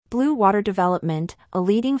Blue Water Development, a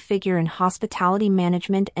leading figure in hospitality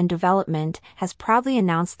management and development, has proudly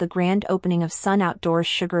announced the grand opening of Sun Outdoors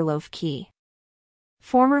Sugarloaf Key.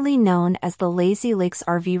 Formerly known as the Lazy Lakes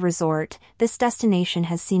RV Resort, this destination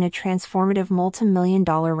has seen a transformative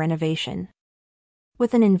multi-million-dollar renovation.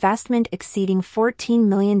 With an investment exceeding $14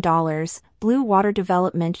 million, Blue Water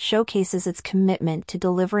Development showcases its commitment to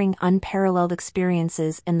delivering unparalleled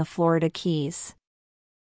experiences in the Florida Keys.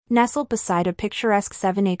 Nestled beside a picturesque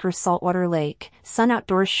 7-acre saltwater lake, Sun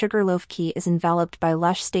Outdoors Sugarloaf Key is enveloped by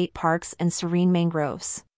lush state parks and serene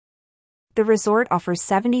mangroves. The resort offers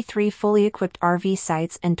 73 fully equipped RV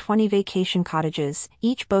sites and 20 vacation cottages,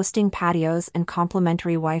 each boasting patios and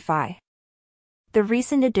complimentary Wi-Fi. The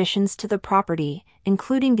recent additions to the property,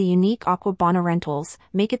 including the unique Aquabana rentals,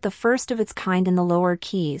 make it the first of its kind in the Lower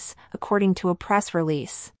Keys, according to a press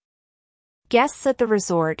release. Guests at the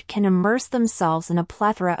resort can immerse themselves in a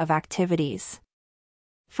plethora of activities.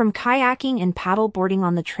 From kayaking and paddleboarding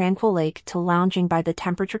on the tranquil lake to lounging by the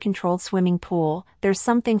temperature-controlled swimming pool, there's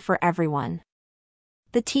something for everyone.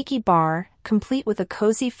 The Tiki Bar, complete with a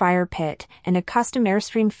cozy fire pit and a custom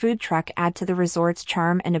Airstream food truck, add to the resort's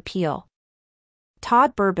charm and appeal.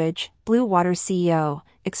 Todd Burbage, Blue Water CEO,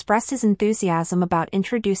 expressed his enthusiasm about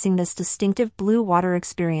introducing this distinctive blue water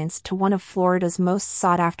experience to one of Florida's most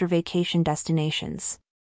sought-after vacation destinations.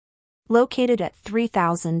 Located at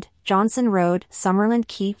 3000 Johnson Road, Summerlin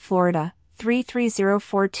Key, Florida,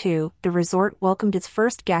 33042, the resort welcomed its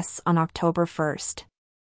first guests on October 1st.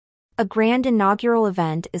 A grand inaugural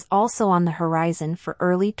event is also on the horizon for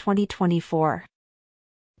early 2024.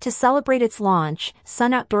 To celebrate its launch,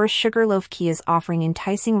 Sun Outdoors Sugarloaf Key is offering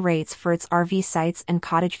enticing rates for its RV sites and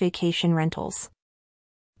cottage vacation rentals.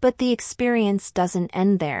 But the experience doesn't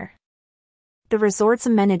end there. The resort's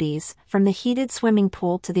amenities, from the heated swimming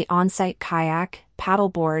pool to the on-site kayak,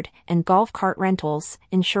 paddleboard, and golf cart rentals,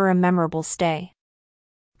 ensure a memorable stay.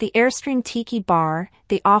 The Airstream Tiki Bar,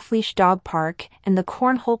 the off-leash dog park, and the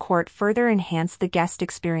cornhole court further enhance the guest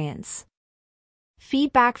experience.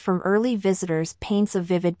 Feedback from early visitors paints a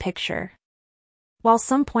vivid picture. While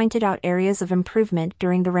some pointed out areas of improvement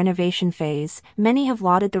during the renovation phase, many have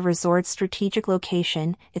lauded the resort's strategic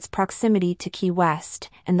location, its proximity to Key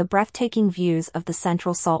West, and the breathtaking views of the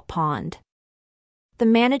central salt pond. The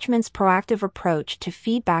management's proactive approach to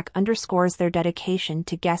feedback underscores their dedication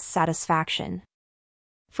to guest satisfaction.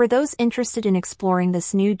 For those interested in exploring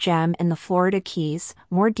this new gem in the Florida Keys,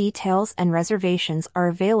 more details and reservations are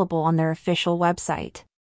available on their official website.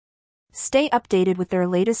 Stay updated with their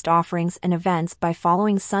latest offerings and events by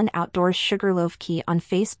following Sun Outdoors Sugarloaf Key on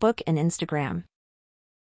Facebook and Instagram.